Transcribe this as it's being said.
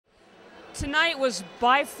Tonight was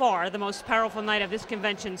by far the most powerful night of this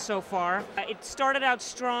convention so far. It started out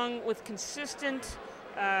strong with consistent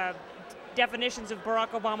definitions of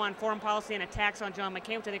Barack Obama on foreign policy and attacks on John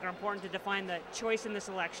McCain, which I think are important to define the choice in this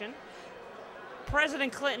election.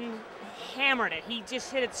 President Clinton hammered it. He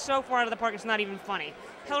just hit it so far out of the park, it's not even funny.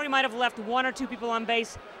 Hillary might have left one or two people on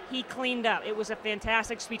base. He cleaned up. It was a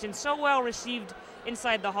fantastic speech and so well received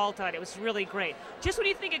inside the hall tonight. It was really great. Just when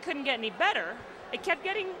you think it couldn't get any better, it kept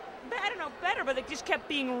getting, I don't know, better, but it just kept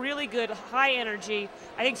being really good, high energy.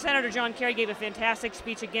 I think Senator John Kerry gave a fantastic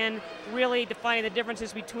speech again, really defining the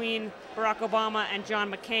differences between Barack Obama and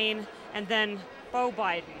John McCain, and then Beau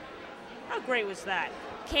Biden. How great was that?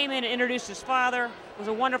 Came in and introduced his father. It was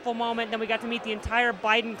a wonderful moment. Then we got to meet the entire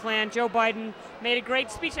Biden clan. Joe Biden made a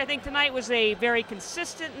great speech. I think tonight was a very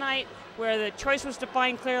consistent night where the choice was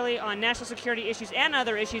defined clearly on national security issues and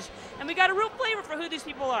other issues, and we got a real flavor for who these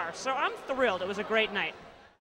people are. So I'm thrilled. It was a great night.